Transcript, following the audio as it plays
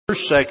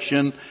first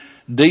section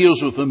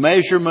deals with the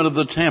measurement of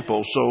the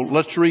temple. So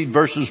let's read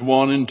verses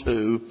 1 and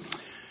 2.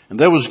 And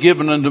there was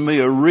given unto me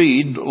a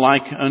reed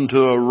like unto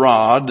a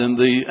rod, and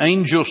the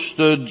angel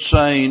stood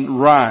saying,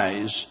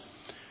 Rise,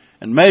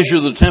 and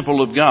measure the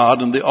temple of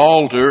God, and the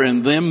altar,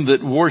 and them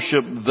that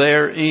worship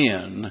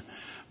therein.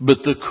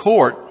 But the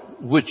court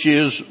which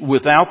is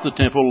without the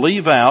temple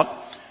leave out,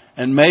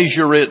 and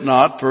measure it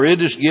not, for it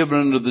is given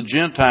unto the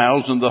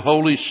Gentiles, and the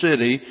holy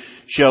city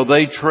shall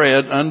they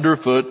tread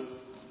underfoot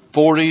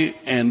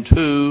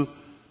 42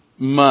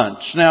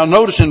 months. Now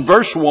notice in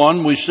verse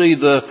 1 we see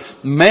the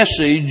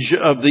message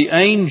of the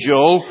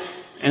angel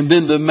and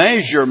then the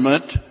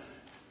measurement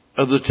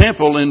of the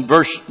temple in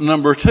verse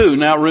number 2.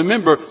 Now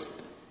remember,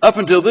 up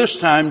until this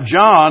time,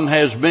 John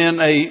has been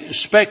a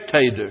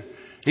spectator.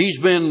 He's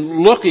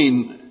been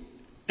looking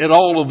at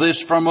all of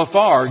this from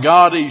afar.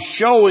 God is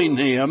showing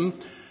him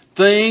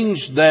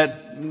things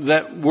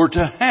that were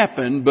to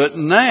happen, but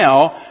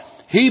now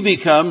he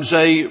becomes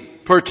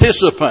a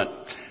participant.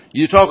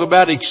 You talk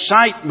about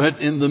excitement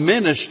in the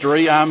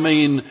ministry. I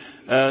mean,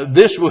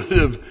 this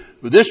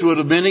would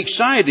have been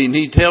exciting.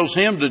 He tells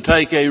him to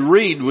take a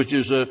reed, which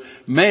is a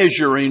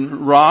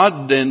measuring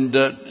rod, and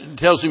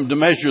tells him to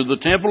measure the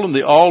temple and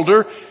the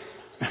altar.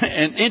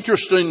 And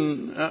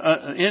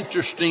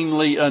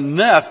interestingly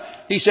enough,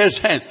 he says,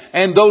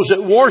 and those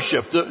that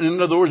worship. In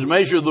other words,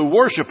 measure the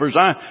worshipers.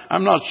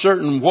 I'm not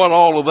certain what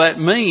all of that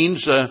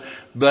means,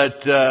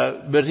 but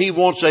he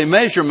wants a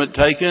measurement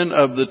taken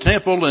of the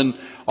temple and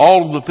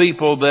all of the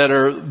people that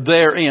are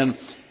therein.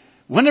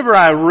 Whenever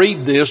I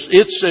read this,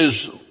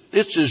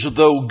 it's as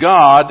though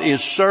God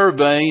is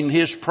surveying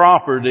His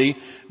property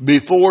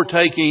before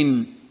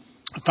taking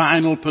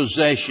final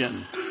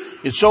possession.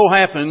 It so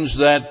happens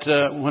that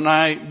when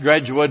I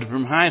graduated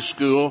from high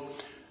school,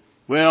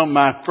 well,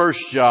 my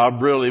first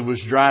job really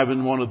was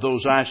driving one of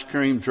those ice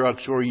cream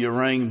trucks where you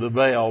ring the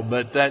bell,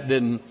 but that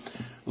didn't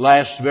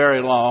last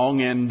very long.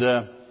 And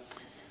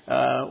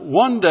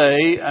one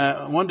day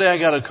I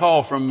got a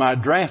call from my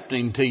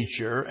drafting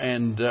teacher,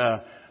 and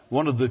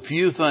one of the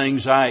few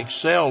things I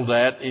excelled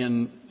at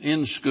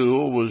in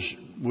school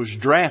was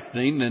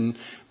drafting. And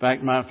in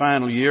fact, my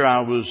final year I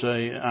was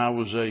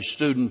a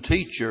student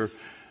teacher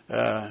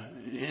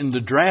in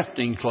the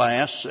drafting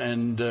class,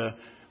 and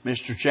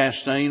Mr.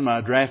 Chastain,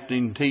 my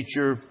drafting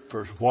teacher,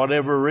 for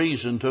whatever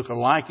reason, took a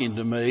liking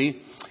to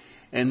me,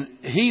 and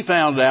he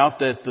found out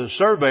that the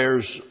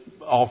surveyor's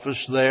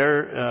office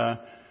there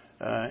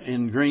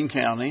in Greene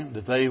County,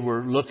 that they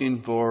were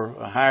looking for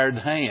a hired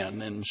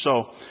hand, and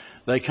so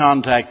they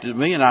contacted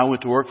me, and I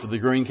went to work for the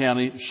Greene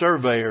County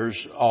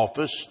surveyor's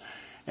office,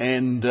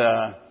 and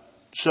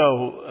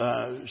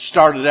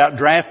started out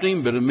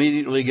drafting, but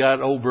immediately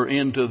got over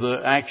into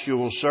the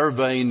actual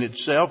surveying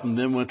itself, and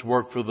then went to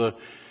work for the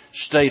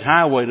state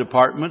highway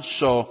department.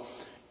 So,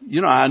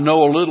 I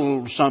know a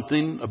little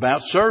something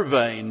about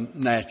surveying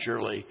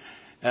naturally.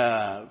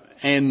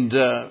 And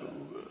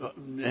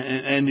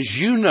as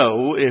you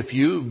know, if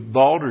you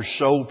bought or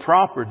sold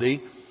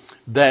property,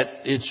 that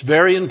it's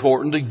very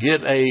important to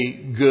get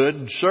a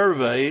good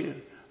survey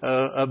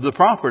of the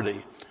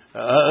property.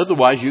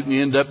 Otherwise, you can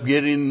end up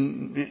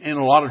getting in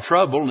a lot of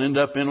trouble and end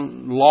up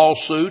in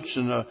lawsuits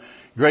and a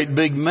great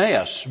big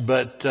mess.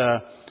 But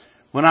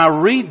when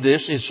I read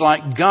this, it's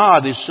like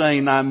God is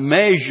saying, I'm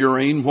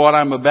measuring what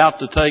I'm about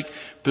to take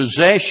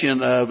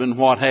possession of and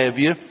what have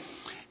you.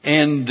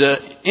 And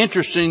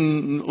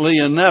interestingly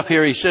enough,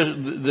 here he says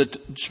that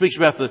speaks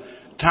about the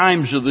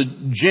times of the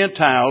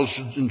Gentiles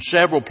in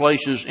several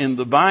places in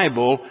the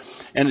Bible,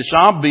 and it's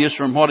obvious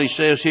from what he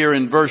says here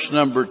in verse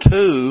number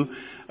 2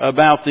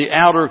 about the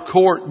outer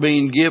court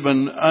being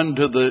given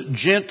unto the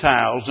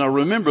Gentiles. Now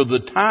remember,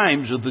 the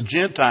times of the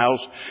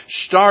Gentiles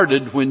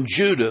started when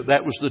Judah,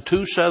 that was the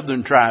two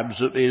southern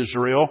tribes of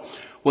Israel,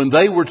 when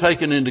they were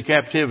taken into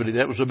captivity.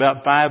 That was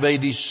about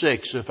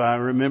 586, if I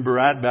remember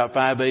right, about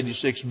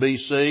 586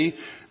 BC.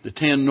 The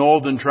 10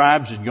 northern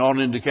tribes had gone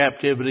into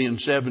captivity in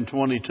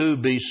 722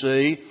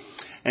 BC.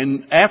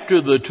 And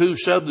after the two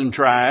southern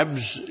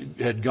tribes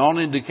had gone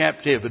into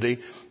captivity,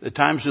 the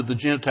times of the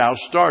Gentiles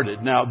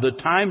started. Now, the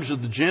times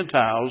of the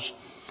Gentiles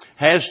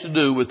has to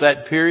do with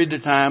that period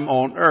of time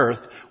on earth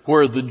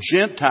where the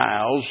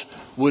Gentiles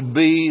would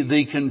be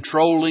the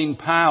controlling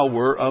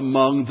power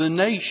among the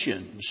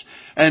nations.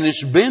 And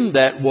it's been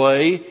that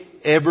way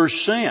ever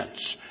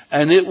since.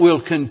 And it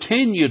will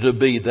continue to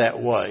be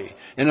that way.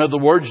 In other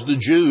words, the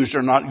Jews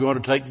are not going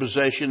to take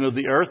possession of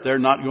the earth. They're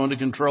not going to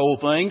control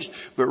things,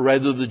 but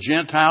rather the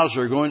Gentiles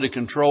are going to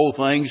control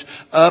things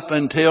up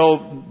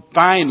until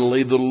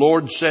finally the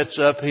Lord sets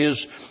up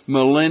His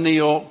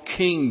millennial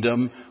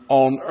kingdom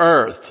on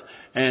earth.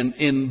 And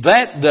in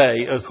that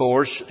day, of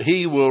course,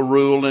 He will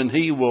rule and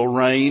He will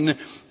reign,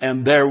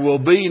 and there will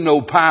be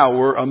no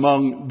power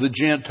among the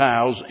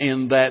Gentiles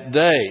in that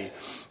day.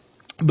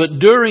 But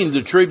during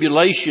the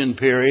tribulation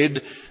period,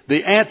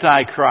 the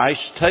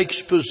Antichrist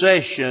takes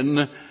possession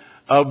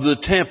of the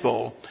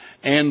temple.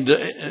 And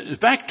in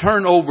fact,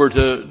 turn over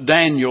to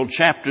Daniel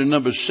chapter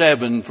number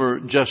 7 for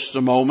just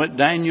a moment.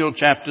 Daniel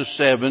chapter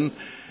 7.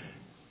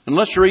 And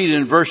let's read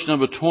in verse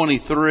number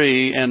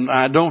 23, and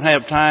I don't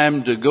have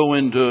time to go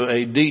into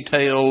a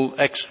detailed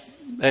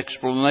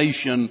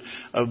explanation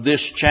of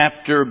this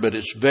chapter, but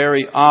it's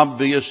very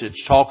obvious.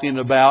 It's talking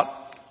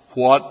about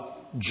what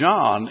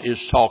John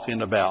is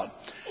talking about.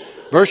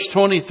 Verse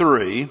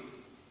 23,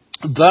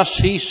 thus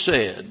he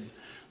said,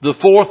 the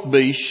fourth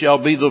beast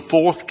shall be the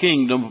fourth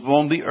kingdom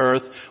upon the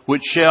earth,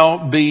 which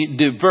shall be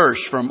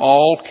diverse from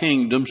all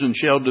kingdoms, and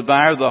shall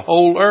devour the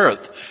whole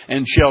earth,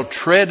 and shall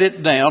tread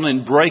it down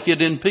and break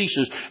it in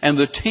pieces. And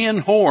the 10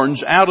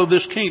 horns out of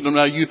this kingdom.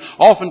 Now you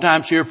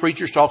oftentimes hear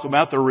preachers talk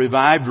about the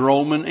revived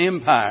Roman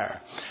Empire.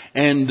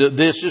 And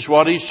this is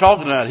what he's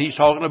talking about. He's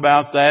talking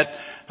about that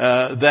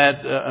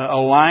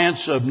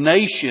alliance of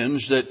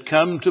nations that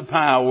come to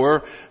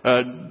power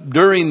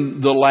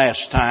during the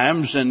last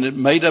times, and it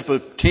made up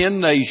of 10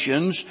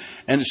 nations.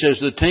 And it says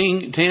the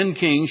 10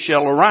 kings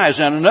shall arise,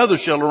 and another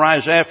shall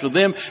arise after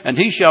them, and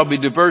he shall be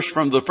diverse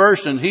from the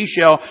first, and he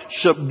shall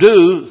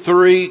subdue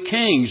 3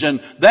 kings. And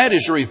that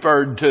is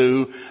referred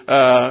to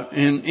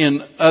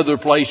in other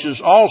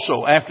places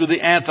also. After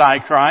the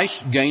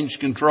Antichrist gains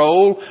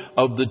control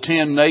of the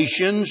 10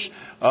 nations,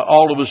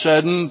 all of a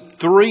sudden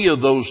 3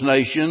 of those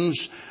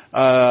nations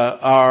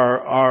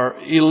are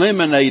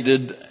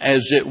eliminated,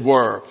 as it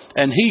were.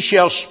 And he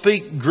shall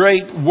speak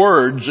great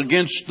words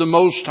against the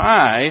Most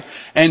High,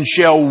 and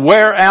shall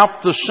wear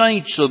out the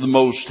saints of the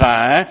Most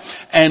High,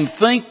 and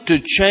think to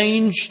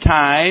change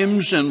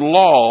times and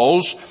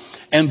laws,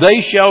 and they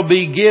shall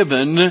be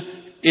given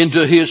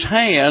into his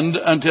hand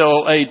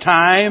until a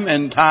time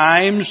and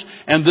times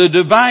and the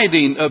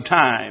dividing of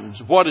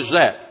times. What is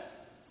that?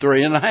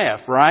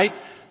 3.5, right?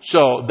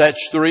 So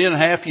that's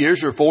 3.5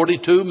 years, or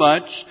 42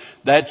 months.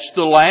 That's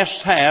the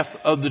last half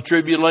of the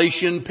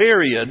tribulation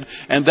period.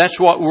 And that's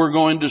what we're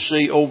going to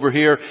see over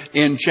here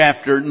in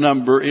chapter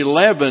number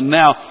 11.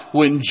 Now,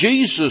 when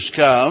Jesus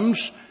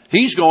comes,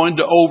 he's going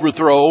to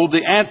overthrow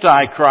the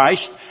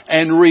Antichrist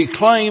and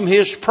reclaim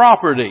his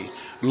property.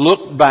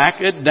 Look back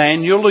at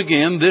Daniel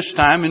again, this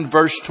time in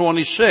verse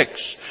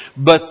 26.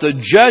 But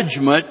the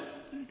judgment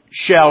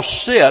shall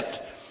sit,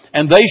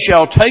 and they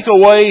shall take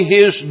away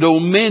his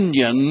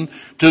dominion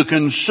to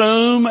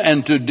consume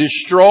and to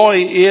destroy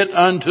it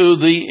unto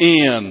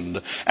the end.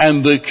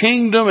 And the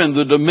kingdom and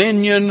the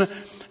dominion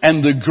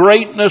and the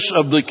greatness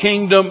of the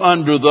kingdom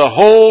under the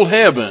whole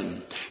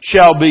heaven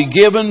shall be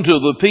given to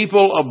the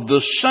people of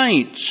the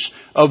saints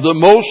of the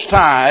Most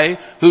High,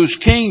 whose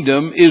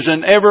kingdom is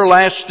an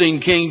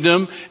everlasting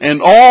kingdom, and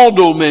all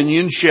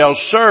dominion shall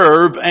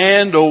serve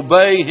and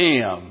obey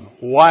him.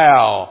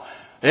 Wow.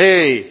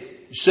 Hey.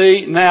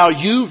 See, now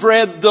you've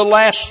read the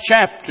last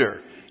chapter.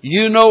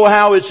 You know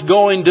how it's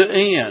going to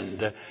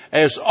end.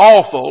 As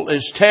awful,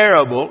 as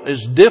terrible,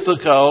 as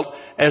difficult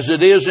as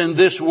it is in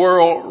this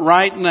world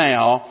right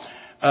now,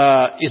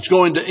 it's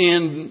going to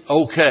end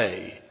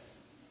okay.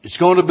 It's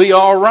going to be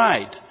all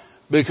right,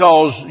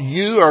 because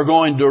you are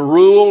going to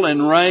rule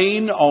and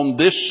reign on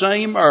this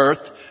same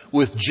earth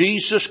with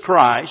Jesus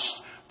Christ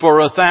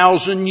for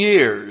 1,000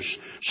 years.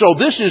 So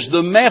this is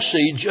the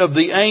message of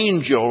the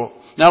angel.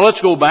 Now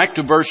let's go back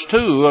to verse 2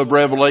 of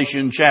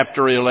Revelation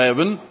chapter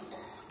 11.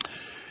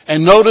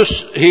 And notice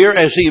here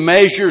as he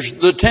measures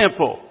the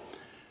temple.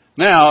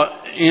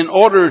 Now, in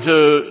order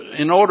to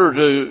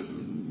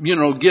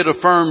get a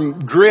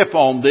firm grip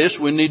on this,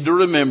 we need to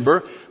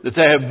remember that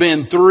there have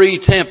been 3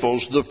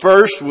 temples. The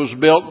first was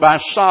built by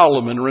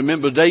Solomon.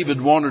 Remember,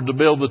 David wanted to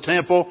build the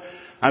temple.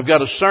 I've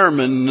got a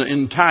sermon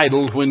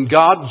entitled, When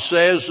God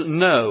Says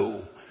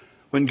No.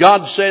 When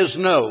God Says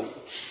No.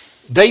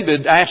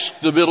 David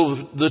asked to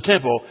build the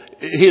temple.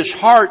 His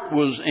heart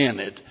was in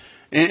it.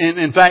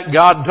 In fact,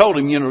 God told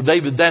him,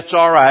 David, that's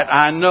all right.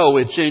 I know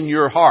it's in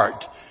your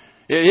heart.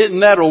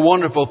 Isn't that a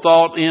wonderful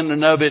thought in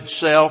and of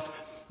itself?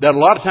 That a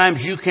lot of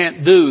times you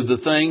can't do the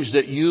things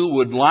that you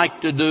would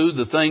like to do,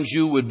 the things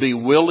you would be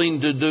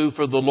willing to do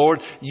for the Lord.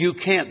 You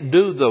can't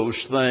do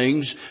those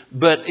things.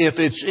 But if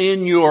it's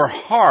in your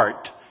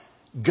heart,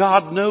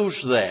 God knows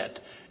that.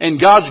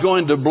 And God's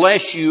going to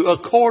bless you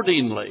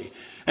accordingly.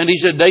 And he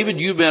said, David,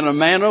 you've been a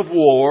man of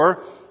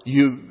war.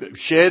 You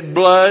shed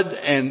blood.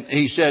 And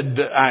he said,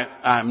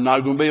 I'm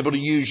not going to be able to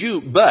use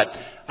you, but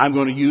I'm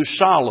going to use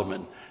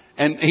Solomon.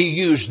 And he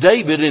used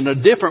David in a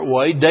different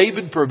way.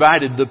 David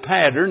provided the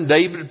pattern.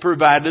 David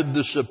provided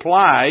the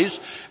supplies.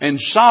 And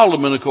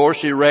Solomon, of course,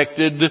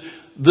 erected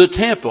the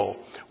temple.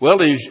 Well,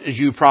 as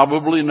you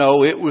probably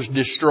know, it was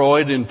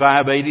destroyed in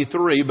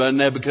 583 by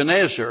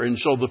Nebuchadnezzar. And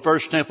so the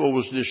first temple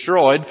was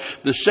destroyed.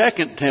 The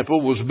second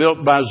temple was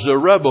built by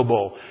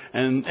Zerubbabel.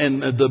 And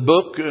the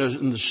book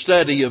and the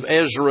study of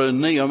Ezra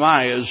and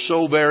Nehemiah is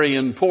so very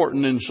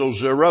important. And so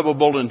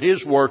Zerubbabel and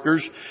his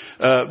workers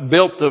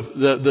built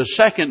the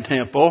second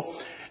temple.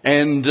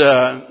 And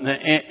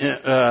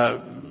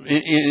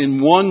in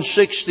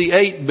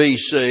 168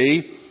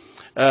 BC,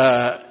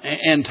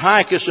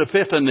 Antiochus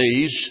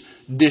Epiphanes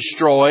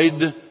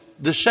destroyed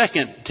the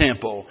second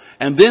temple.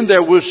 And then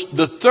there was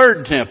the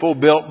third temple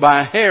built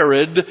by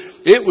Herod.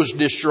 It was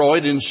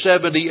destroyed in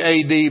 70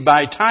 AD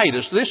by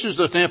Titus. This is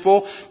the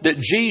temple that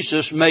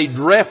Jesus made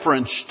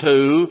reference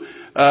to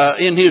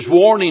in his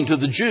warning to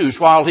the Jews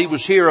while he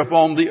was here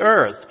upon the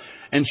earth.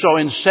 And so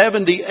in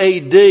 70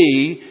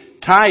 AD,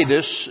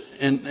 Titus,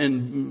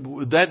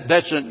 and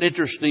that's an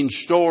interesting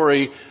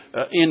story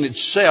in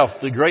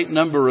itself, the great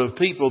number of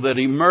people that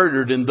he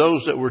murdered and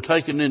those that were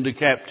taken into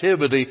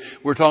captivity.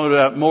 We're talking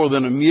about more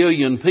than 1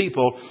 million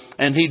people,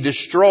 and he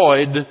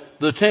destroyed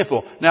the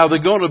temple. Now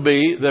there's going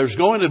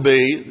to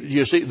be,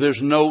 you see,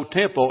 there's no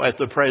temple at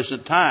the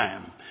present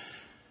time.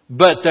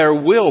 But there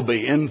will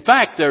be. In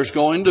fact, there's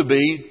going to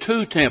be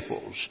 2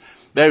 temples.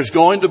 There's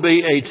going to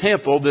be a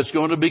temple that's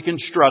going to be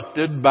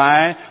constructed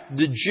by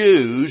the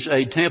Jews,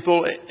 a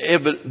temple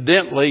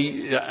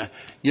evidently,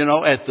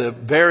 at the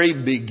very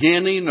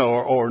beginning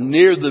or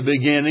near the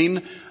beginning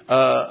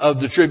of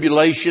the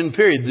tribulation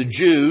period. The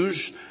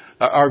Jews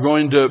are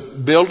going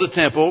to build a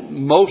temple.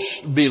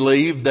 Most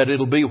believe that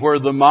it'll be where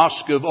the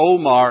Mosque of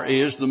Omar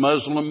is, the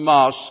Muslim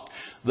mosque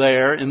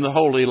there in the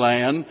Holy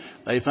Land.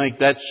 They think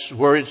that's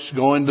where it's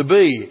going to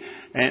be.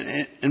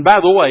 And by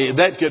the way,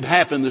 that could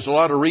happen. There's a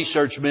lot of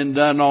research been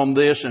done on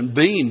this and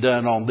being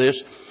done on this.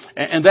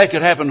 And that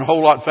could happen a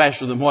whole lot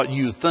faster than what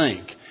you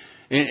think.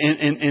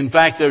 In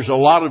fact, there's a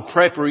lot of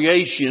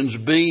preparations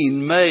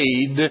being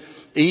made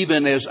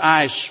even as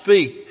I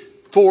speak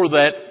for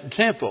that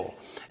temple.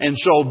 And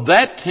so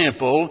that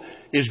temple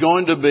is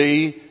going to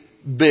be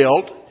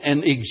built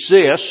and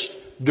exist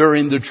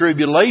during the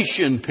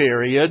tribulation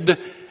period.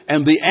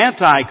 And the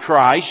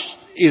Antichrist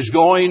is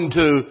going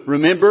to,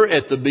 remember,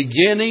 at the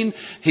beginning,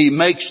 he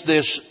makes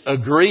this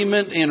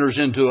agreement, enters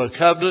into a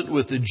covenant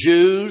with the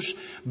Jews,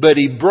 but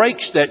he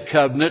breaks that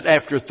covenant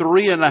after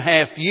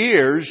 3.5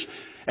 years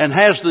and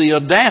has the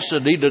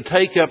audacity to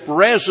take up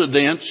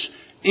residence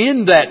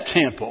in that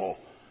temple.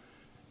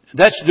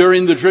 That's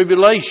during the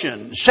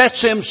tribulation.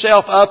 Sets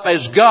himself up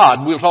as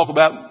God. We'll talk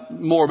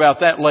more about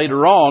that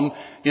later on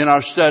in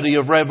our study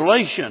of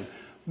Revelation.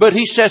 But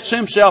he sets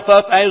himself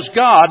up as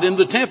God in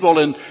the temple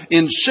and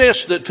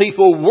insists that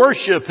people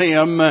worship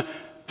him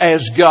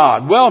as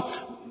God. Well,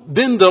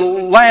 then the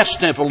last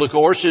temple, of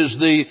course, is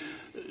the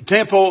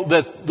temple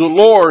that the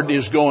Lord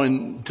is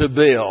going to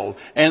build.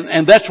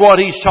 And that's what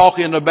he's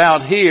talking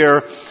about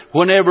here.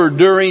 Whenever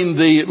during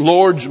the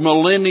Lord's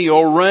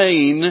millennial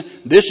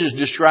reign, this is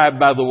described,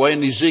 by the way,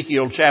 in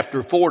Ezekiel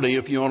chapter 40,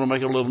 if you want to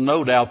make a little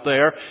note out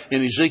there.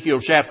 In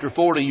Ezekiel chapter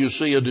 40, you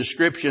see a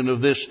description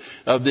of this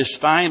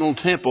final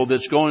temple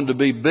that's going to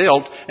be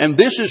built. And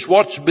this is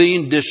what's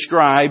being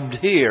described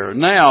here.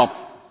 Now,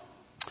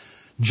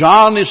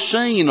 John is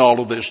seeing all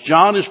of this.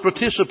 John is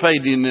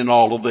participating in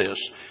all of this.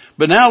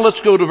 But now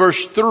let's go to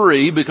verse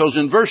 3, because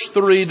in verse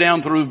 3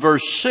 down through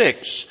verse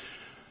 6,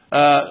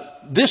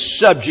 this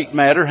subject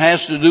matter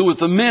has to do with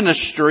the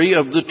ministry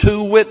of the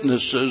 2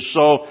 witnesses.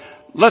 So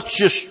let's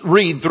just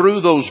read through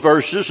those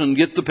verses and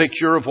get the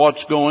picture of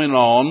what's going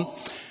on.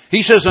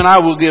 He says, "And I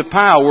will give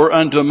power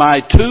unto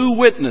my 2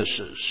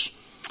 witnesses,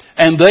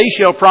 and they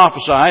shall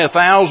prophesy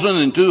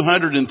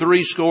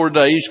 1,260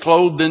 days,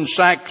 clothed in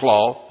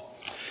sackcloth.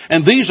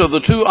 And these are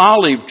the 2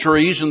 olive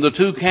trees and the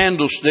 2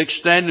 candlesticks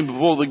standing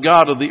before the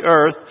God of the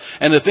earth.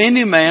 And if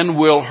any man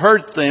will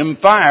hurt them,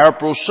 fire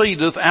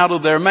proceedeth out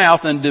of their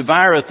mouth and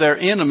devoureth their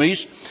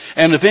enemies.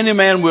 And if any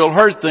man will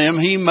hurt them,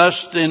 he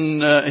must in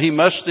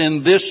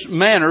this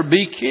manner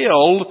be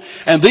killed.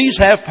 And these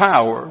have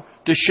power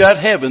to shut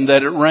heaven,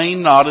 that it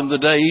rain not in the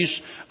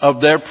days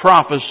of their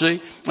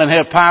prophecy, and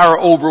have power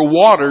over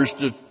waters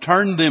to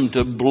turn them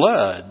to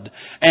blood,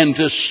 and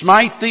to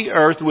smite the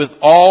earth with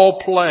all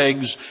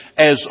plagues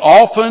as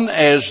often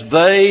as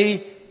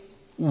they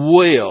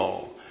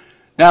will."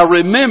 Now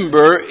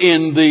remember,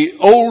 in the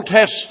Old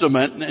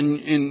Testament,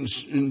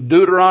 in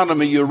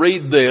Deuteronomy, you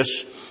read this,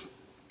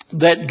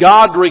 that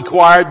God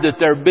required that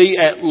there be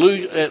at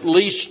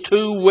least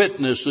 2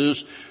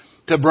 witnesses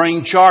to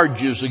bring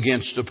charges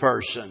against a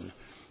person.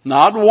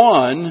 Not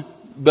 1,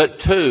 but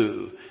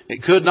 2.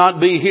 It could not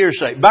be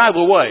hearsay. By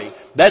the way,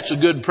 that's a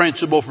good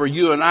principle for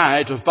you and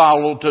I to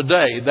follow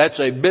today. That's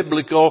a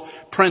biblical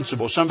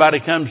principle. Somebody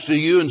comes to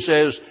you and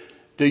says,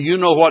 "Do you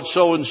know what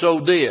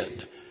so-and-so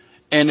did?"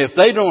 And if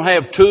they don't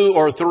have 2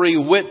 or 3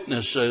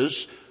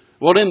 witnesses,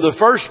 well, in the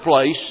first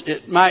place,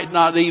 it might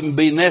not even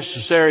be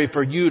necessary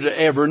for you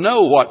to ever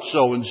know what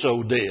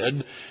so-and-so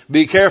did.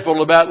 Be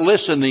careful about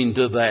listening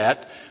to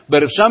that.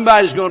 But if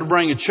somebody's going to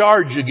bring a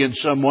charge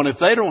against someone, if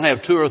they don't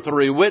have 2 or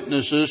 3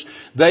 witnesses,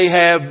 they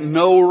have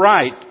no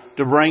right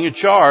to bring a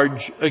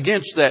charge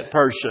against that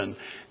person.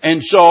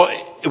 And so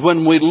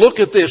when we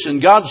look at this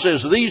and God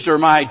says, "These are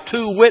my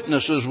 2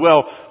 witnesses,"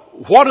 well,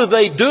 what are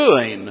they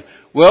doing?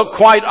 Well,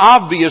 quite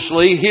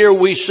obviously, here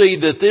we see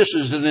that this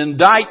is an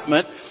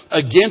indictment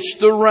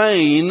against the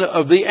reign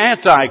of the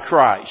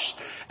Antichrist.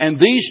 And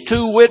these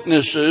 2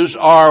 witnesses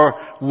are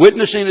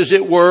witnessing, as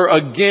it were,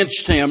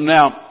 against him.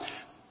 Now,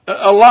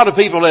 a lot of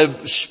people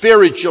have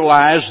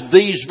spiritualized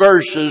these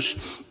verses,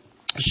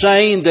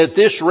 saying that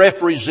this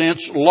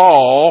represents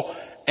law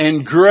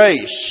and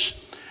grace,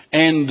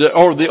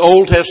 or the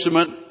Old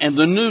Testament and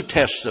the New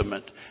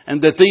Testament,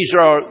 and that these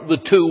are the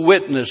two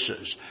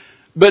witnesses.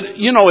 But,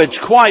 it's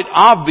quite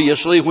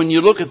obviously when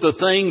you look at the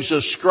things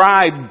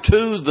ascribed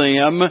to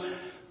them,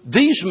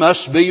 these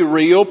must be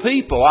real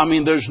people. I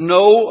mean, there's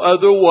no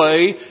other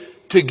way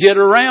to get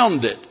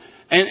around it.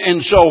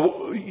 And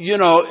so,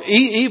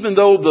 even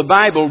though the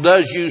Bible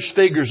does use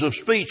figures of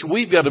speech,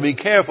 we've got to be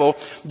careful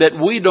that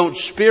we don't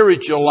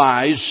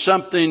spiritualize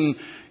something,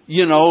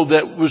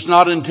 that was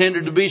not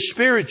intended to be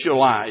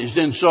spiritualized.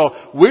 And so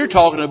we're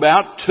talking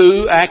about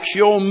two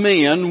actual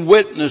men,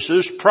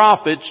 witnesses,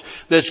 prophets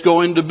that's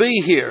going to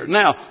be here.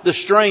 Now, the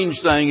strange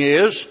thing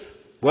is,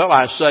 well,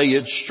 I say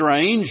it's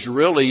strange.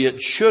 Really, it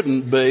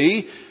shouldn't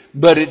be.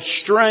 But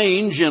it's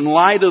strange in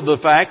light of the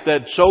fact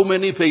that so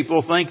many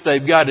people think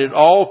they've got it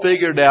all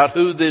figured out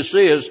who this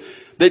is,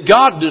 that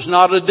God does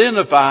not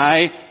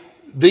identify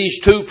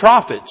these two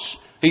prophets.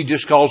 He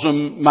just calls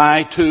them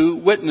my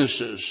two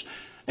witnesses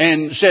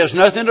and says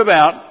nothing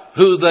about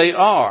who they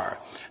are.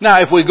 Now,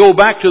 if we go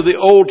back to the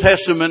Old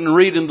Testament and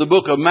read in the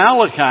book of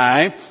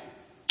Malachi,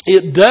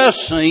 it does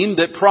seem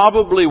that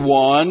probably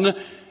one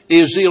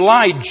is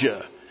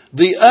Elijah.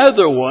 The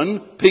other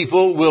one,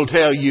 people will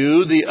tell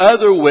you, the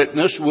other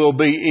witness will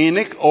be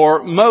Enoch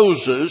or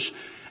Moses.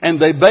 And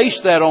they base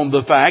that on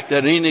the fact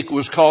that Enoch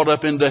was caught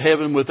up into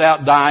heaven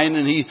without dying,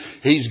 and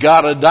he's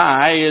got to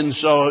die. And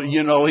so,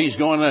 he's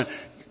going to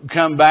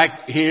come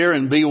back here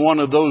and be one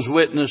of those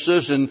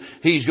witnesses, and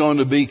he's going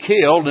to be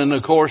killed. And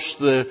of course,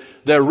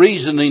 their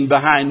reasoning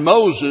behind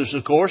Moses,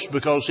 of course,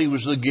 because he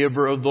was the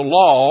giver of the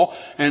law,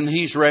 and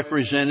he's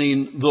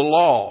representing the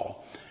law.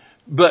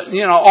 But,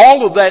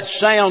 all of that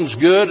sounds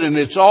good, and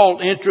it's all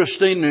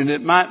interesting, and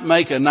it might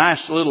make a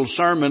nice little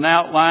sermon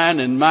outline,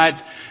 and might,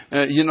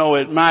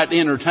 it might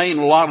entertain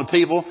a lot of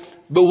people,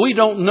 but we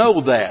don't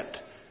know that.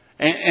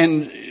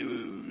 And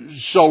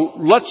so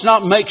let's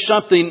not make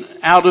something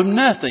out of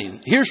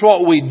nothing. Here's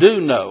what we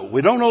do know.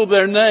 We don't know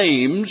their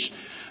names,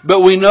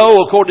 but we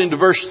know, according to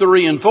verse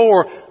 3 and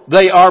 4,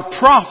 they are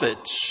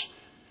prophets.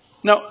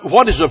 Now,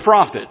 what is a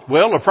prophet?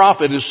 Well, a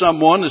prophet is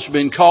someone that's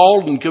been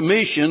called and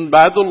commissioned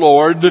by the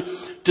Lord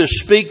to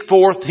speak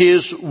forth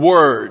His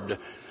word.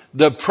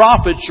 The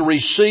prophets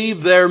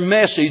receive their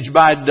message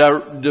by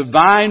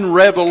divine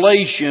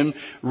revelation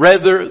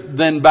rather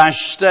than by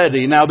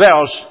study. Now, there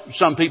are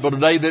some people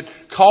today that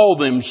call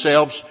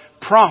themselves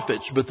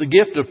prophets, but the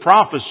gift of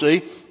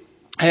prophecy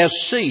has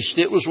ceased.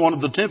 It was one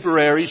of the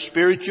temporary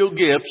spiritual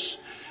gifts,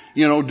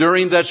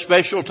 during that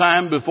special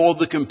time before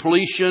the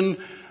completion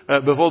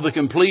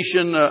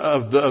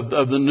of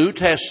the New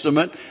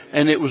Testament,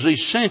 and it was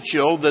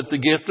essential that the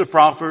gift of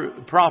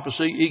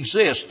prophecy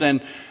exist.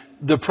 And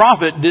the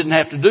prophet didn't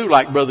have to do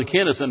like Brother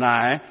Kenneth and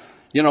I.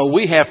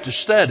 We have to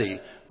study.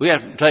 We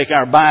have to take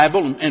our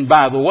Bible, and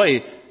by the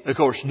way, of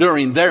course,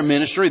 during their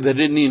ministry, they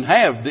didn't even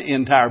have the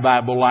entire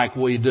Bible like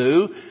we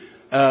do.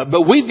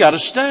 But we've got to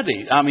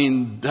study.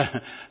 And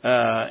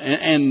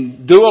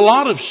do a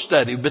lot of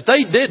study. But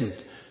they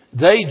didn't.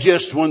 They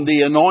just, when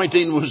the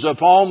anointing was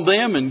upon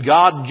them and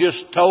God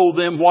just told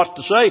them what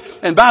to say.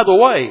 And by the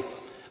way,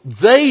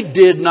 they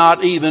did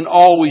not even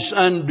always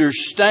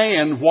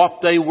understand what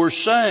they were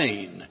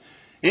saying.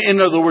 In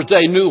other words,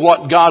 they knew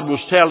what God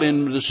was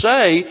telling them to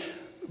say.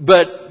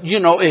 But,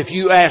 if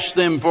you asked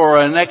them for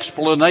an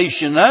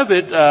explanation of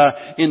it,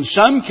 in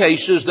some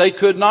cases they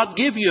could not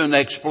give you an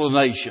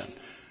explanation.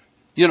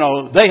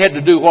 They had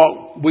to do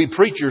what we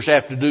preachers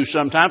have to do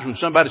sometimes when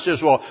somebody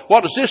says, well,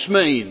 what does this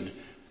mean?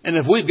 And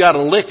if we've got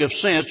a lick of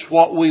sense,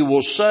 what we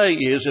will say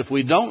is, if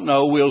we don't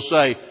know, we'll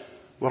say,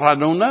 well, I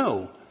don't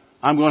know.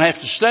 I'm going to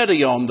have to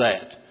study on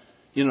that.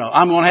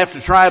 I'm going to have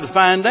to try to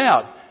find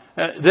out.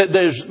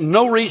 There's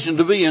no reason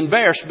to be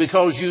embarrassed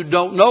because you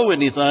don't know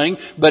anything,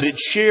 but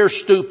it's sheer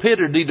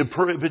stupidity to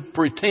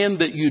pretend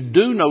that you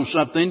do know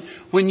something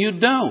when you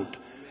don't.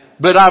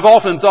 But I've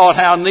often thought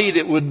how neat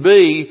it would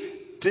be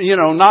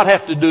to, not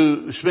have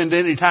to spend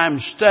any time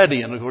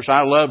studying. Of course,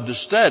 I love to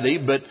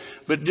study, but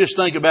just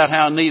think about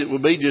how neat it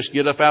would be. Just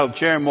get up out of the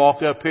chair and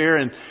walk up here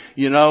and,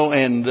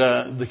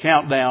 the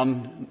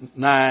countdown,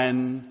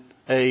 9,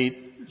 8,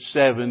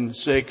 7,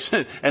 6,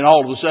 and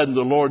all of a sudden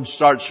the Lord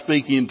starts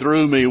speaking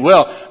through me.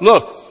 Well,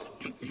 look,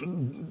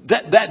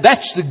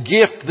 that's the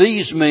gift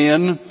these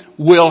men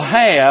will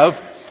have.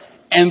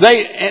 And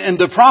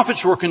the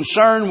prophets were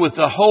concerned with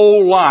the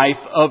whole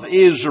life of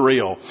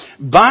Israel.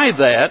 By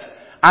that,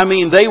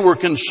 they were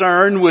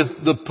concerned with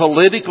the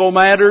political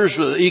matters,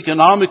 the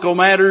economical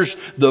matters,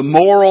 the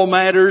moral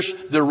matters,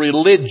 the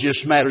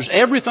religious matters.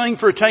 Everything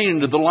pertaining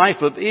to the life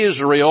of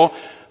Israel,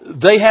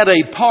 they had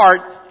a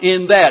part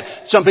in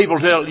that. Some people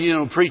tell,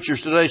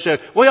 preachers today say,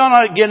 well, you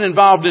ought not get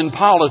involved in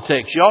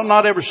politics. You ought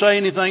not ever say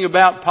anything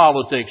about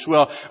politics.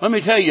 Well, let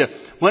me tell you,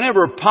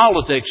 whenever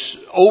politics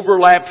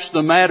overlaps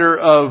the matter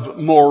of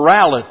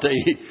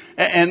morality,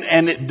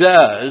 and it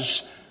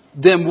does,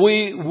 then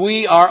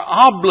we are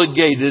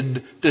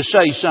obligated to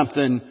say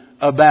something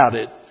about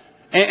it.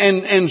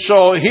 And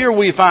so here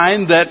we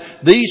find that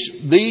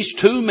these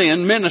two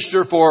men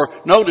minister for,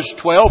 notice,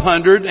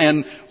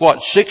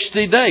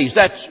 1,260 days.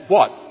 That's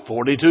what?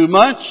 42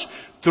 months?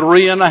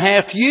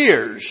 3.5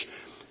 years.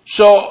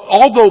 So,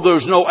 although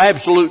there's no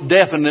absolute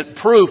definite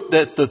proof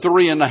that the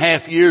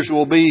 3.5 years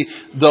will be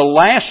the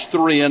last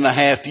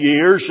 3.5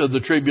 years of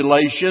the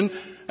tribulation,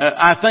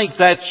 I think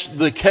that's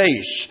the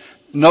case.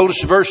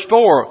 Notice verse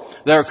 4.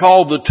 They're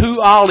called the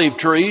two olive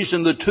trees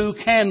and the two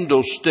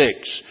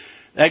candlesticks.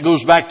 That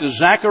goes back to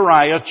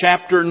Zechariah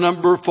chapter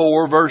number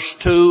 4, verse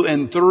 2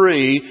 and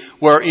 3,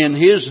 where in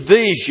his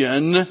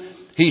vision,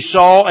 he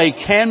saw a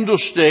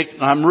candlestick,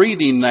 I'm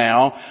reading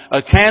now,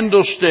 a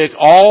candlestick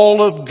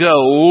all of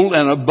gold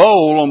and a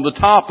bowl on the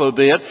top of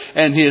it,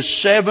 and his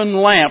 7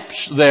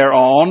 lamps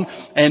thereon,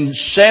 and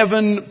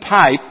 7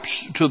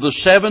 pipes to the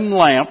 7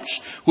 lamps,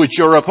 which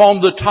are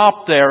upon the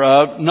top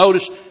thereof.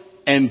 Notice,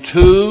 and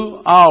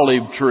 2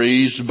 olive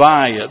trees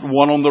by it,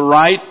 one on the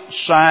right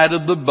side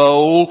of the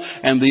bowl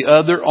and the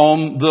other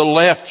on the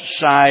left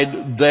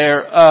side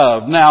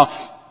thereof. Now,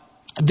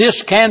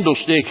 this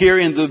candlestick here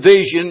in the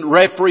vision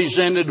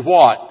represented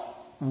what?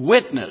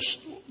 Witness.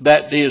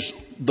 That is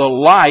the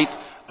light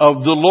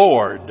of the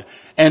Lord.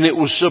 And it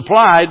was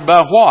supplied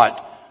by what?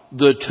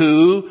 The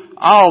 2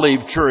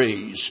 olive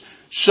trees.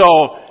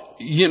 So,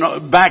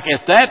 back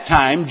at that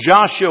time,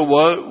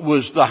 Joshua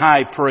was the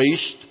high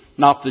priest.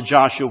 Not the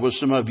Joshua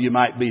some of you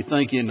might be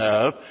thinking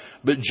of,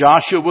 but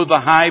Joshua the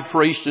high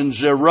priest and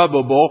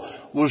Zerubbabel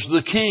was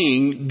the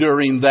king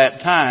during that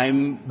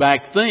time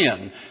back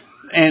then.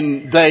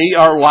 And they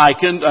are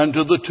likened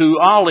unto the 2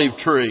 olive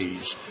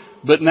trees.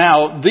 But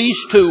now these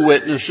 2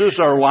 witnesses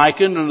are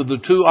likened unto the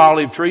 2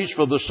 olive trees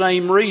for the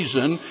same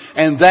reason,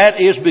 and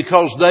that is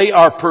because they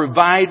are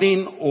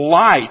providing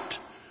light.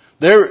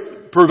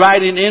 They're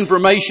providing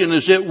information,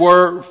 as it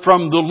were,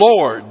 from the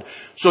Lord.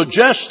 So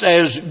just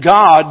as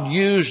God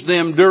used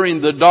them during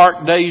the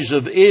dark days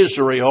of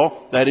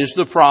Israel, that is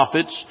the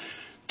prophets,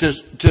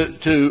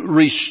 to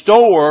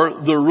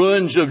restore the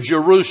ruins of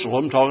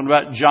Jerusalem, talking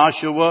about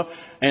Joshua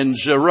and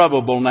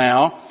Zerubbabel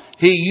now,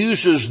 He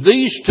uses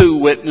these 2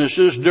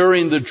 witnesses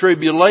during the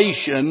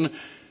tribulation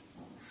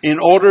in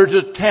order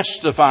to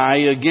testify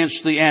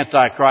against the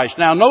Antichrist.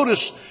 Now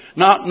notice,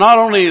 not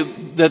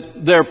only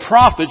that they're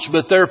prophets,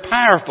 but they're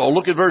powerful.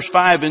 Look at verse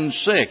 5 and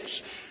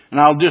 6. And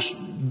I'll just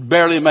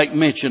barely make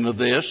mention of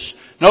this.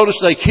 Notice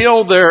they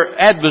kill their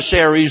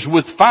adversaries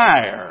with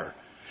fire.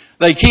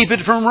 They keep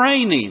it from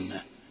raining.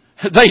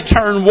 They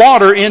turn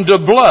water into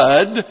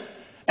blood.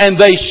 And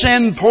they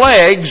send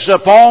plagues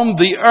upon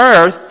the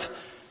earth.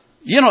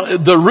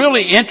 The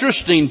really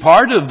interesting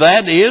part of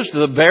that is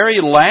the very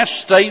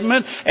last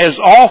statement, as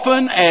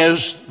often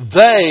as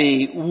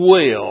they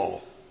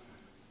will.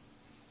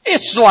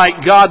 It's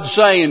like God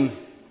saying,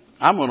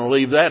 I'm going to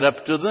leave that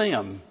up to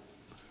them.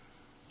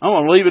 I'm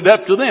going to leave it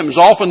up to them. As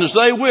often as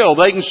they will,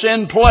 they can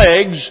send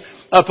plagues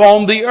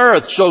upon the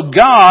earth. So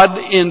God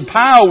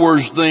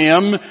empowers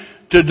them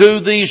to do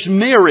these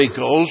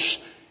miracles.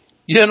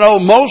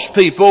 Most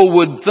people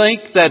would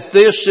think that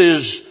this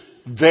is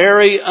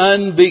very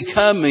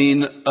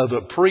unbecoming of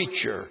a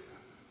preacher.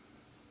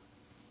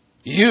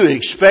 You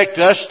expect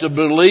us to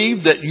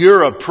believe that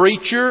you're a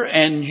preacher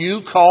and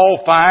you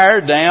call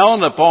fire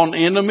down upon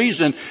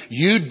enemies and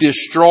you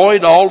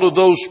destroyed all of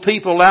those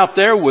people out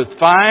there with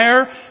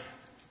fire?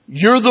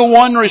 You're the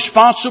one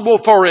responsible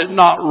for it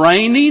not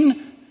raining.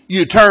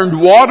 You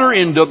turned water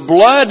into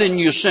blood and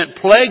you sent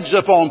plagues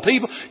upon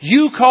people.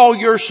 You call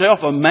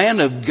yourself a man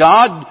of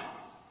God.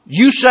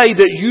 You say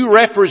that you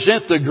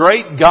represent the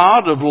great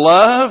God of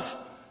love.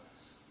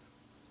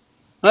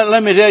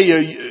 Let me tell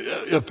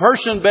you, a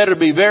person better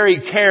be very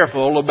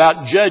careful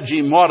about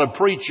judging what a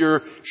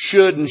preacher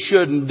should and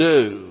shouldn't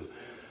do.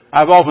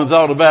 I've often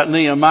thought about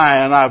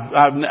Nehemiah, and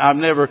I've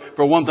never,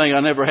 for one thing, I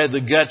never had the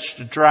guts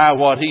to try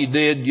what he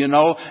did,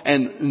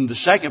 and in the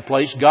second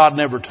place, God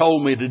never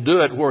told me to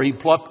do it, where he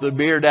plucked the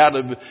beard out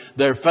of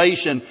their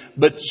face.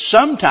 But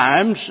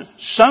sometimes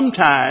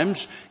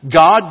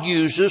God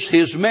uses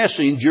His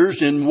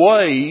messengers in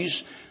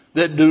ways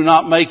that do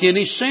not make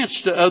any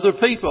sense to other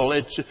people.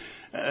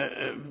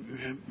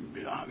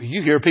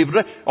 You hear people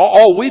say,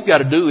 all we've got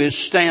to do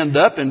is stand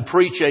up and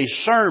preach a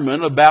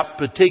sermon about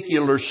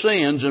particular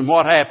sins, and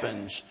what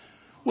happens?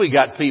 We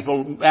got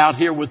people out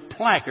here with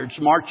placards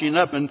marching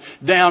up and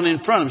down in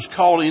front of us,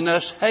 calling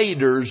us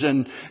haters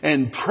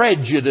and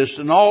prejudiced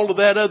and all of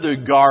that other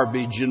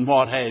garbage and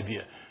what have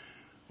you.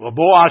 Well,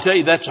 boy, I tell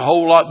you, that's a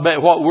whole lot better.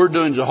 What we're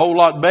doing is a whole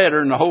lot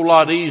better and a whole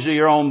lot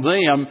easier on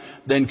them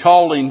than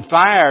calling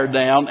fire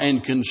down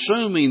and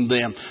consuming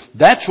them.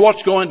 That's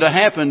what's going to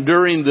happen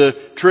during the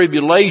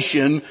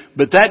tribulation.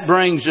 But that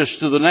brings us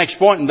to the next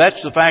point, and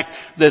that's the fact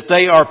that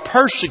they are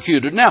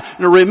persecuted. Now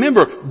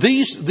remember,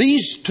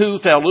 these 2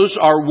 fellows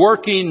are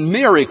working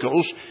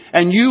miracles,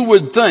 and you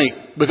would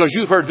think, because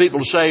you've heard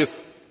people say,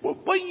 well,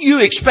 you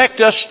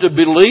expect us to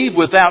believe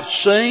without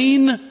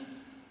seeing?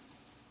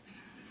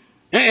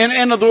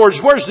 In other words,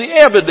 where's the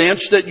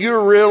evidence that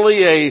you're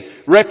really a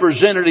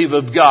representative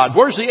of God?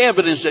 Where's the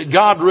evidence that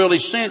God really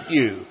sent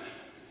you?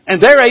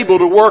 And they're able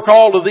to work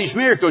all of these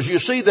miracles. You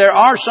see, there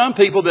are some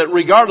people that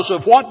regardless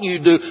of what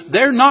you do,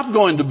 they're not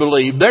going to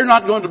believe. They're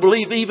not going to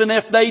believe even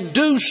if they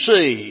do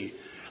see.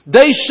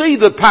 They see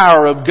the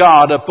power of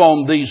God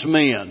upon these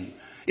men.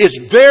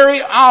 It's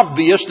very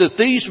obvious that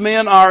these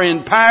men are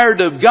empowered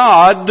of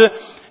God.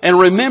 And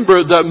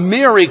remember, the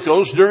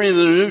miracles during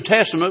the New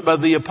Testament by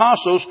the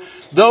apostles,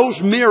 those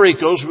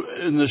miracles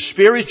and the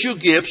spiritual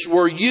gifts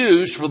were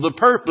used for the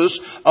purpose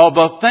of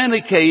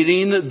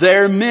authenticating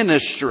their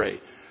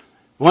ministry.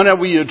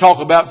 Whenever you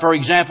talk about, for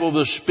example,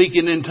 the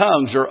speaking in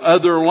tongues or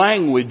other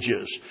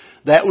languages,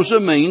 that was a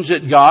means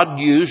that God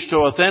used to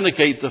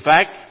authenticate the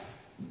fact,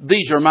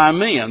 these are my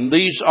men,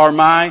 these are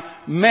my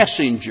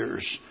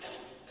messengers.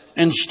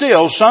 And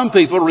still, some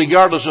people,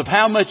 regardless of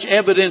how much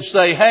evidence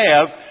they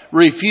have,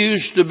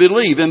 refuse to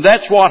believe. And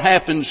that's what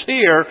happens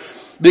here,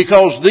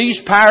 because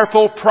these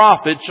powerful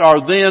prophets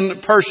are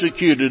then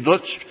persecuted.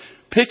 Let's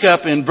pick up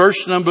in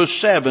verse number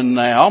 7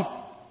 now.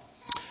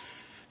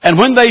 And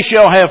when they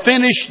shall have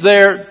finished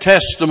their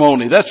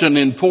testimony. That's an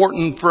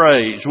important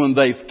phrase. When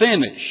they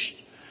finished.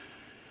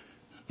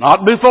 Not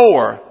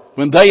before.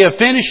 When they have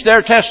finished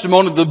their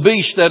testimony, the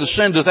beast that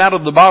ascendeth out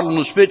of the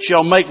bottomless pit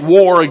shall make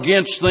war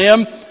against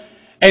them,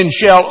 and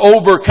shall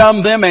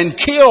overcome them and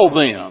kill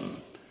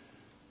them.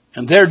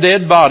 And their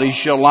dead bodies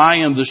shall lie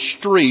in the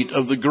street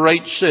of the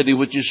great city,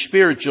 which is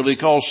spiritually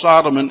called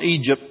Sodom and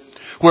Egypt,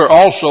 where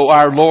also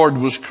our Lord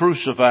was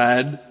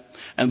crucified.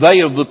 And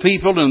they of the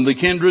people and the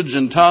kindreds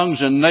and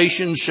tongues and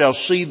nations shall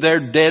see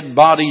their dead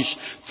bodies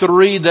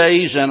 3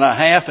 days and a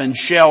half, and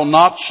shall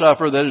not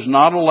suffer, that is,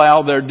 not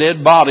allow their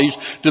dead bodies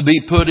to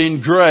be put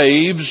in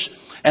graves.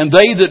 And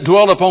they that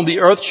dwell upon the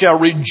earth shall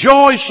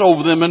rejoice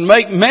over them and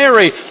make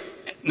merry.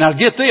 Now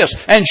get this,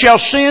 and shall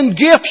send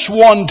gifts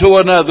one to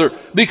another,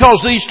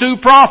 because these two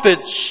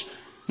prophets,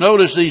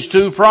 notice these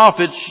two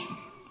prophets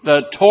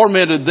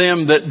tormented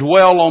them that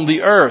dwell on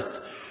the earth.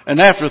 And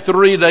after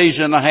 3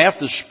 days and a half,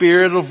 the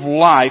Spirit of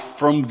life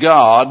from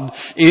God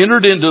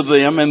entered into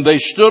them, and they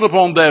stood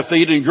upon their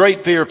feet, and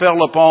great fear fell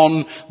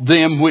upon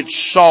them which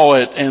saw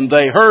it. And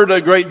they heard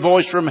a great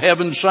voice from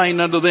heaven saying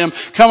unto them,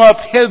 Come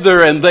up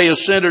hither. And they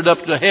ascended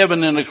up to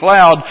heaven in a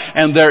cloud,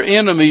 and their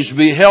enemies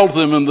beheld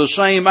them in the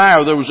same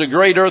hour. There was a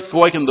great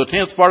earthquake, and the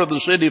 10th part of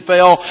the city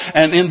fell,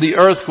 and in the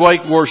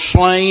earthquake were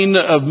slain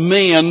of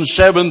men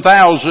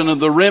 7,000, and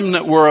the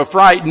remnant were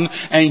affrighted,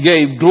 and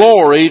gave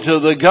glory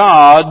to the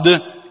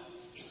God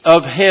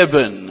of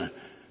heaven.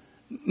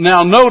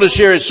 Now notice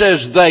here it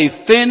says they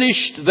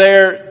finished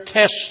their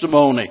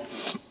testimony.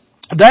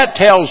 That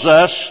tells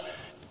us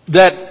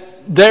that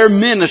their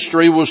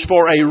ministry was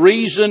for a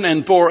reason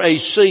and for a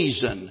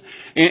season.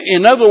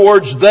 In other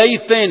words, they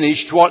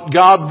finished what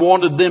God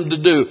wanted them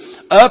to do.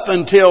 Up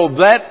until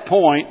that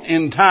point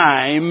in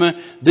time,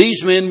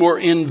 these men were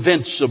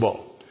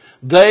invincible.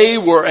 They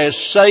were as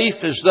safe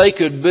as they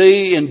could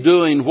be in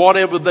doing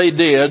whatever they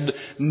did.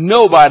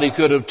 Nobody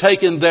could have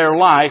taken their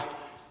life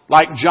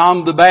like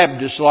John the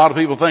Baptist. A lot of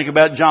people think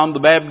about John the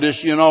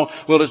Baptist,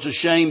 well, it's a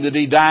shame that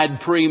he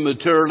died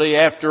prematurely.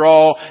 After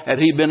all, had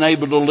he been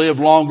able to live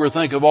longer,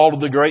 think of all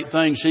of the great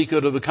things he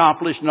could have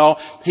accomplished. No,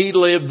 he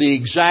lived the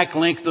exact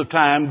length of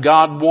time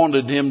God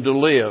wanted him to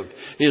live.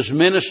 His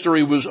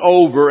ministry was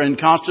over, and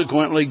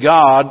consequently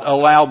God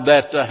allowed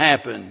that to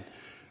happen.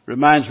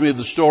 Reminds me of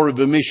the story of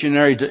a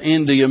missionary to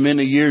India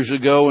many years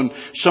ago, and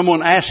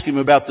someone asked him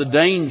about the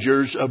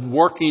dangers of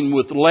working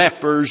with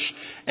lepers,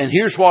 and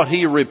here's what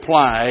he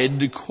replied,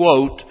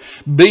 quote,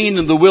 Being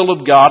in the will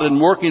of God and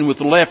working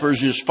with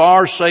lepers is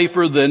far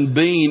safer than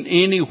being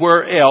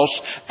anywhere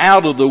else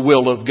out of the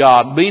will of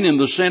God. Being in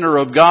the center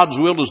of God's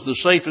will is the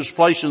safest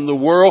place in the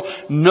world,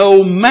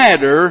 no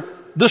matter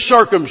the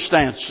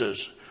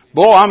circumstances.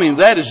 Boy,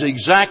 that is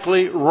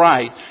exactly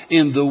right.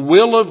 In the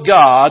will of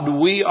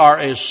God, we are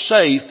as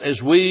safe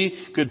as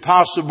we could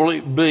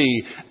possibly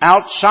be.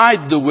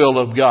 Outside the will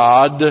of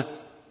God,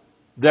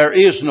 there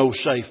is no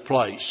safe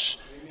place.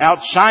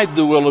 Outside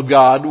the will of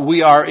God,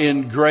 we are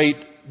in great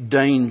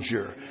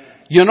danger.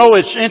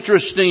 It's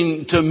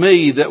interesting to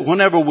me that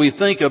whenever we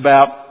think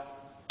about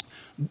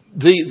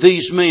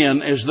these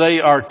men as they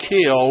are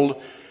killed,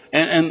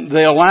 and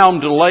they allow them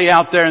to lay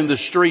out there in the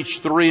streets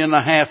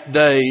 3.5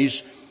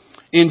 days,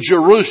 in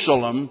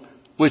Jerusalem,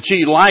 which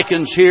he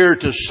likens here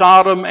to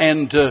Sodom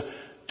and to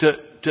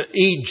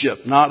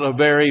Egypt. Not a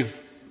very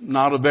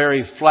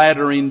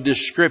flattering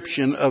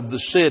description of the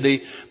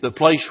city, the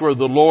place where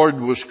the Lord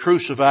was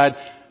crucified.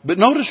 But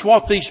notice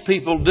what these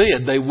people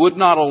did. They would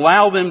not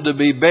allow them to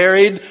be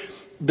buried.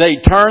 They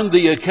turned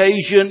the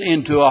occasion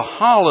into a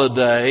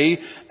holiday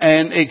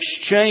and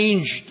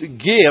exchanged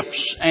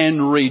gifts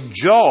and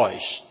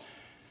rejoiced.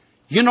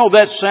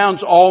 That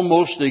sounds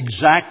almost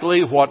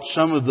exactly what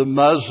some of the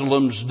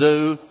Muslims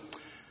do.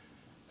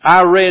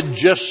 I read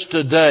just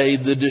today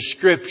the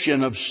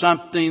description of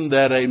something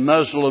that a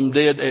Muslim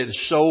did.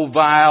 It's so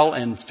vile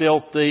and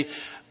filthy,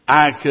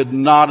 I could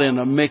not in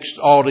a mixed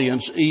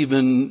audience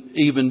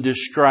even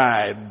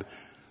describe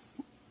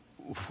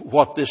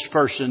what this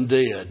person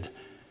did.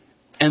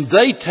 And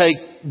they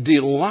take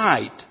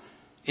delight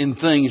in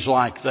things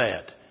like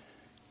that.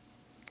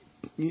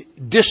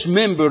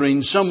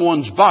 dismembering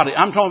someone's body.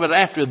 I'm talking about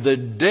after they're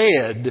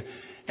dead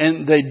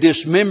and they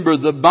dismember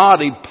the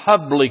body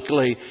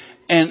publicly.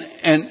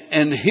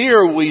 And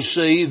here we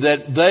see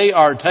that they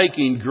are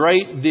taking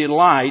great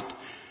delight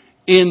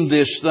in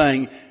this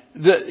thing.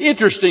 The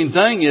interesting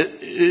thing,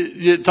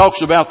 it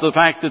talks about the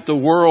fact that the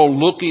world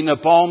looking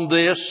upon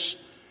this.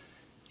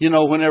 You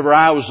know, whenever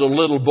I was a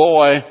little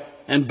boy,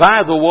 and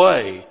by the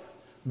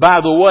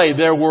way,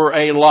 there were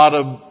a lot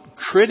of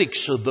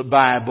critics of the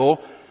Bible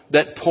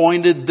that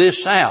pointed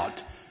this out.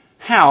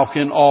 How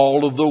can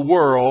all of the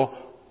world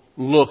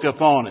look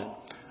upon it?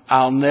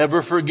 I'll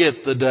never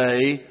forget the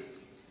day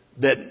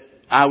that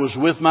I was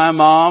with my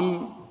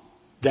mom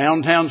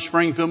downtown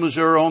Springfield,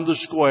 Missouri on the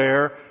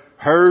square,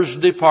 Hers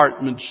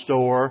department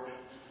store,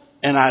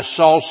 and I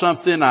saw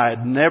something I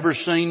had never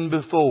seen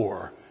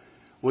before.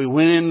 We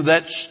went into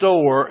that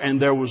store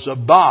and there was a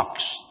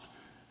box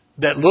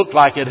that looked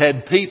like it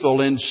had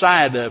people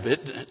inside of it,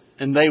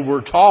 and they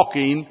were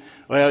talking.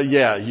 Well,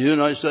 yeah, you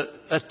know, it's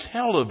a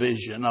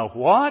television. A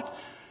what?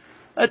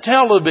 A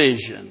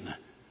television.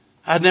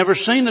 I'd never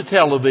seen a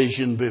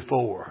television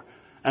before.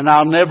 And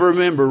I'll never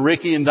remember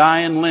Ricky and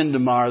Diane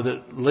Lindemar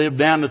that lived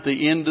down at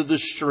the end of the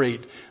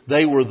street.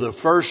 They were the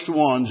first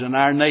ones in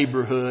our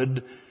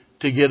neighborhood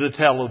to get a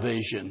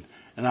television.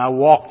 And I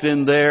walked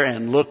in there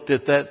and looked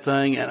at that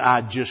thing, and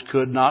I just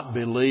could not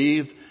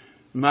believe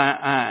my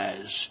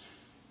eyes.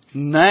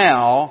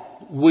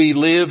 Now we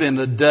live in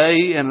a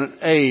day and an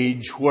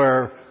age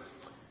where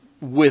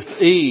with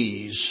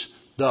ease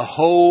the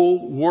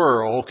whole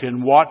world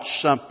can watch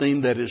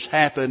something that is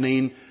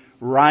happening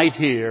right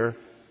here,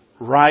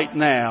 right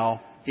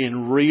now,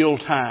 in real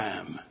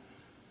time.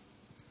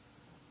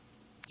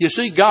 You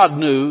see, God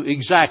knew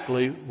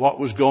exactly what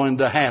was going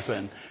to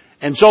happen.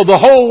 And so the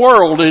whole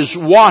world is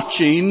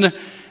watching,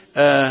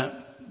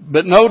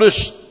 but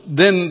notice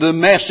then the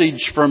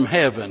message from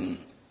heaven.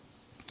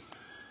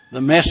 The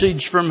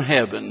message from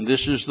heaven.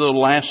 This is the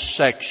last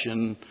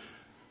section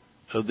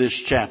of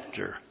this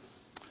chapter.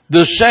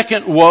 The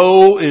second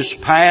woe is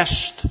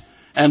past,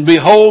 and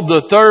behold,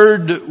 the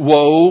third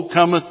woe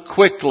cometh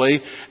quickly,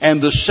 and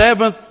the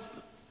seventh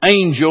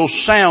angel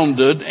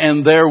sounded,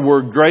 and there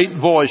were great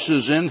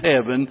voices in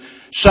heaven,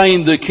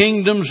 saying, the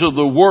kingdoms of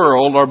the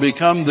world are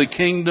become the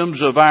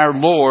kingdoms of our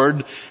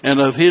Lord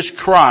and of His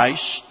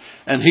Christ,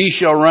 and He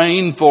shall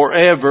reign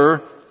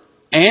forever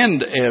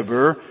and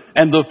ever.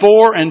 And the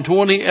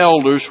 24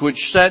 elders which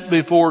sat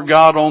before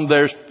God on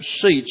their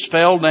seats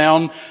fell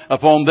down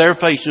upon their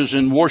faces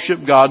and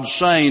worshiped God,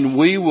 saying,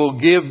 we will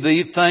give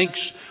Thee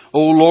thanks, O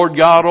Lord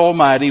God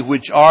Almighty,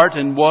 which art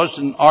and was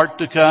and art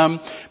to come,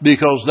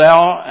 because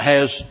Thou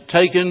hast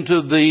taken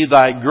to Thee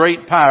Thy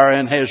great power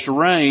and hast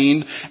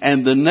reigned,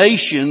 and the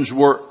nations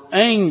were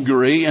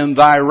angry, and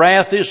Thy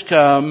wrath is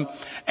come,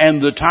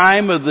 and the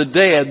time of the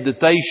dead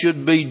that they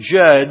should be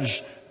judged.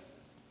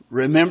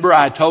 Remember,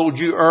 I told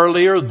you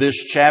earlier,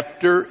 this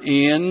chapter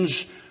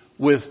ends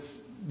with,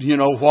 you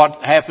know,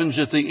 what happens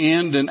at the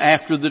end and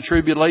after the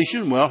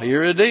tribulation. Well,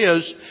 here it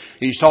is.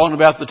 He's talking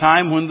about the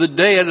time when the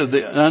dead of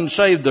the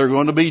unsaved, they're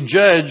going to be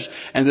judged,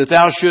 and that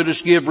thou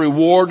shouldest give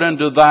reward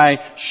unto thy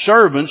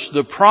servants,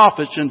 the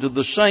prophets, and to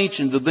the saints,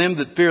 and to them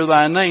that fear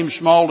thy name,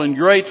 small and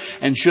great,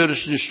 and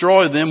shouldest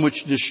destroy them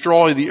which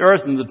destroy the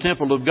earth. And the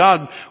temple of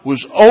God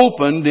was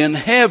opened in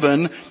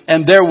heaven,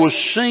 and there was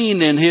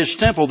seen in His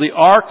temple the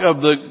ark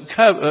of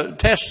the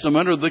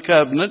testament or the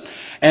covenant,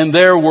 and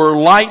there were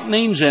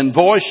lightnings and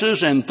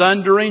voices and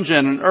thunderings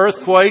and an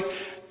earthquake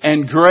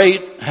and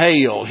great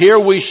hail. Here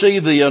we see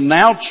the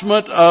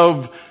announcement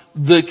of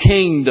the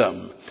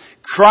kingdom.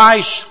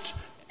 Christ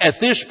at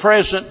this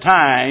present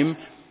time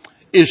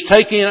is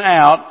taking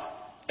out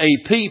a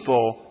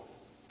people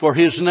for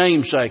His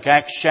name's sake.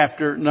 Acts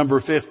chapter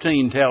number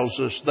 15 tells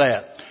us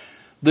that.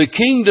 The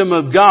kingdom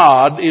of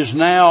God is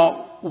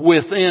now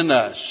within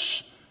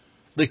us.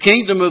 The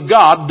kingdom of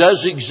God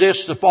does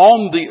exist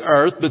upon the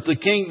earth, but the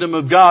kingdom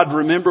of God,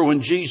 remember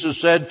when Jesus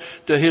said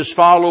to His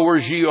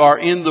followers, you are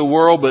in the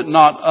world, but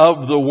not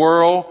of the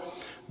world.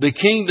 The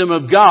kingdom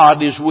of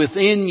God is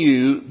within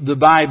you, the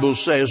Bible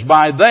says.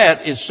 By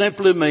that, it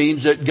simply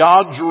means that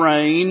God's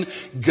reign,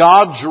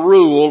 God's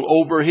rule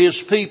over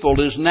His people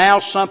is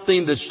now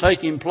something that's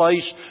taking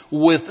place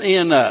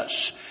within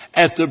us.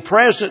 At the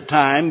present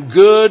time,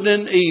 good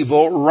and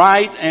evil,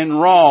 right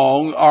and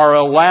wrong are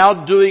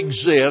allowed to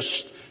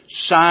exist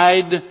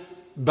side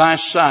by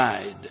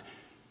side.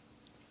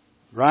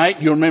 Right?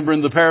 You remember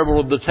in the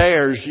parable of the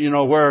tares,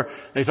 where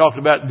they talked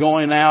about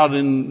going out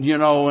and,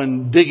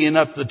 and digging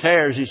up the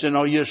tares. He said,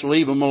 no, you just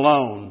leave them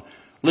alone.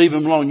 Leave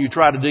them alone. You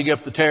try to dig up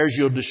the tares,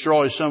 you'll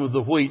destroy some of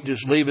the wheat.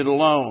 Just leave it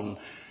alone.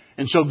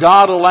 And so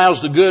God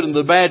allows the good and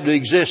the bad to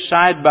exist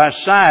side by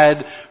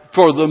side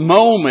for the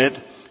moment.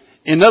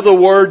 In other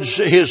words,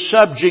 His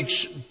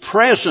subjects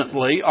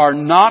presently are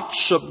not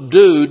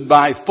subdued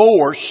by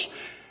force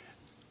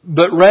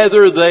but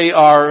rather they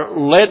are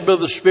led by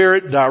the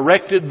Spirit,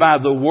 directed by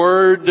the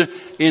Word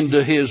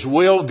into His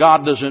will.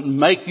 God doesn't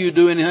make you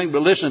do anything.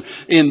 But listen,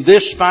 in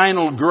this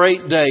final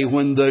great day,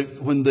 when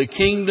the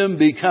kingdom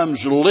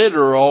becomes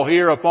literal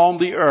here upon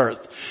the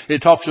earth, it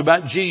talks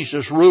about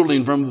Jesus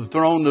ruling from the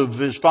throne of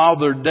His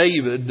father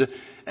David,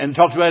 and it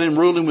talks about Him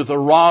ruling with a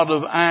rod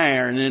of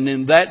iron. And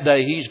in that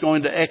day, He's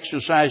going to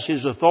exercise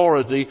His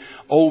authority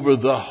over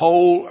the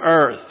whole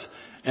earth.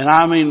 And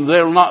I mean,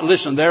 there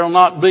will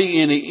not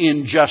be any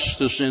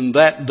injustice in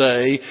that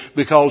day,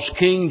 because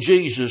King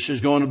Jesus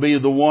is going to be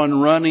the one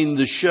running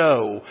the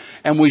show.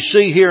 And we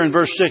see here in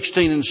verse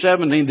 16 and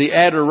 17 the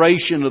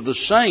adoration of the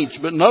saints.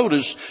 But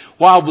notice,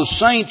 while the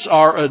saints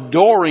are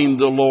adoring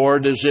the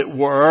Lord, as it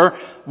were,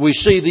 we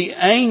see the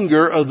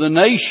anger of the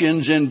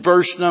nations in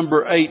verse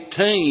number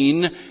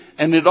 18.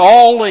 And it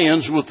all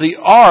ends with the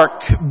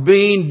ark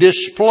being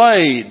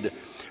displayed.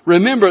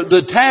 Remember,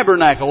 the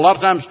tabernacle, a lot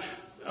of times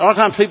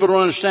people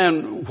don't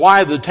understand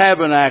why the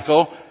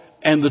tabernacle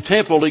and the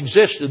temple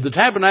existed. The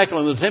tabernacle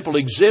and the temple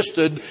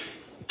existed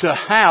to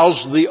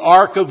house the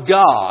ark of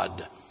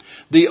God.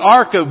 The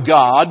ark of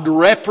God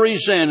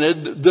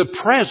represented the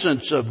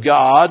presence of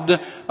God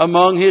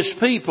among His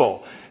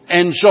people.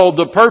 And so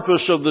the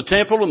purpose of the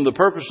temple and the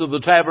purpose of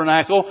the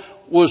tabernacle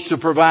was to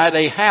provide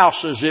a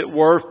house, as it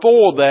were,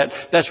 for that.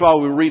 That's why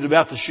we read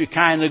about the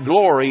Shekinah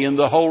glory in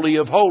the Holy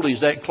of Holies,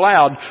 that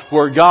cloud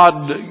where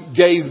God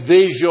gave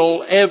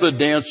visual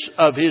evidence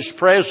of His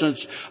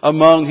presence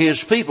among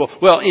His people.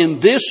 Well,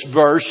 in this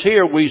verse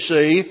here we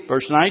see,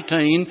 verse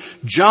 19,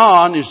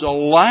 John is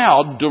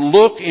allowed to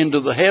look into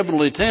the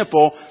heavenly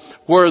temple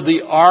where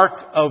the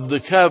Ark of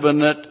the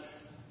Covenant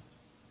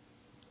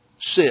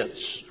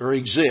sits or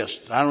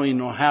exists. I don't even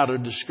know how to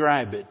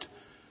describe it.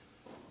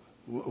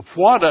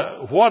 What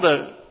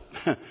a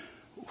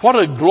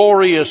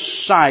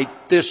glorious sight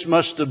this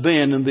must have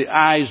been in the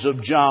eyes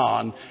of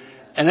John.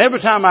 And every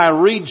time I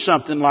read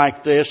something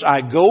like this,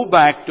 I go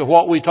back to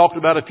what we talked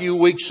about a few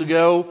weeks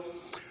ago,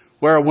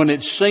 where when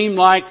it seemed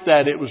like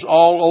that it was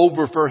all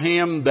over for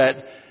him, that,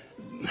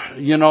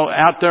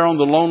 out there on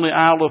the lonely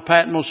Isle of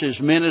Patmos, his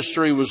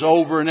ministry was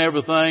over and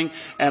everything.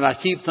 And I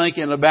keep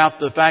thinking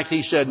about the fact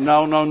He said,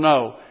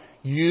 no.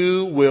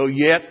 You will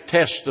yet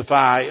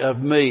testify of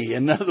me.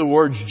 In other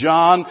words,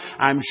 John,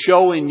 I'm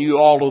showing you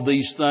all of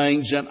these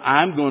things, and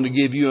I'm going to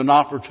give you an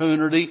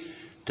opportunity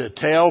to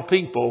tell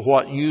people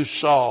what you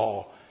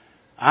saw.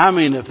 I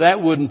mean, if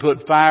that wouldn't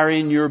put fire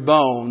in your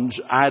bones,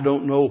 I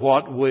don't know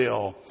what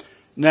will.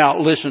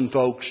 Now, listen,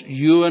 folks,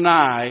 you and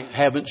I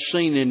haven't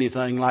seen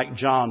anything like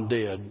John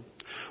did.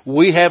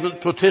 We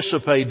haven't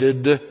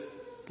participated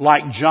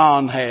like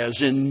John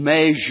has in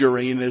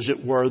measuring, as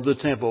it were, the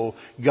temple.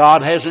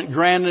 God hasn't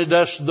granted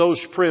us those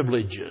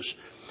privileges.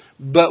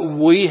 But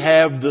we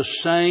have the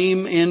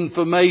same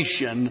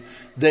information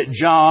that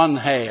John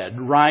had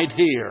right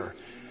here.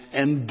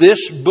 And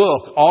this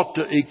book ought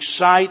to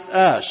excite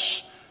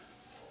us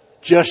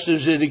just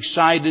as it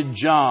excited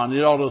John. It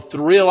ought to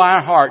thrill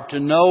our heart to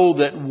know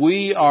that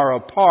we are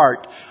a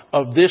part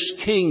of this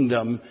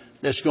kingdom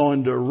that's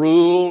going to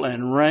rule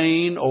and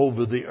reign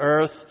over the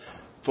earth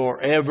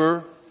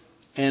forever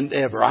and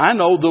ever. I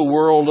know the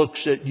world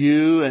looks at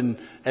you and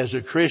as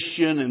a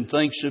Christian and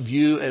thinks of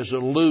you as a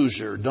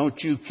loser. Don't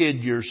you kid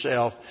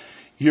yourself.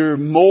 You're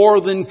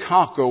more than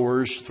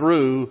conquerors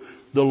through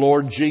the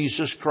Lord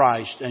Jesus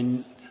Christ.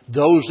 And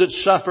those that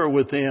suffer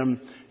with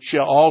Him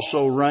shall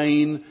also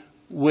reign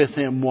with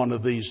Him one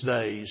of these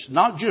days.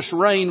 Not just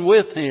reign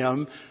with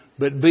Him,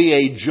 but be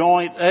a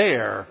joint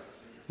heir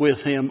with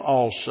Him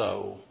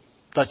also.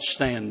 Let's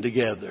stand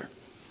together.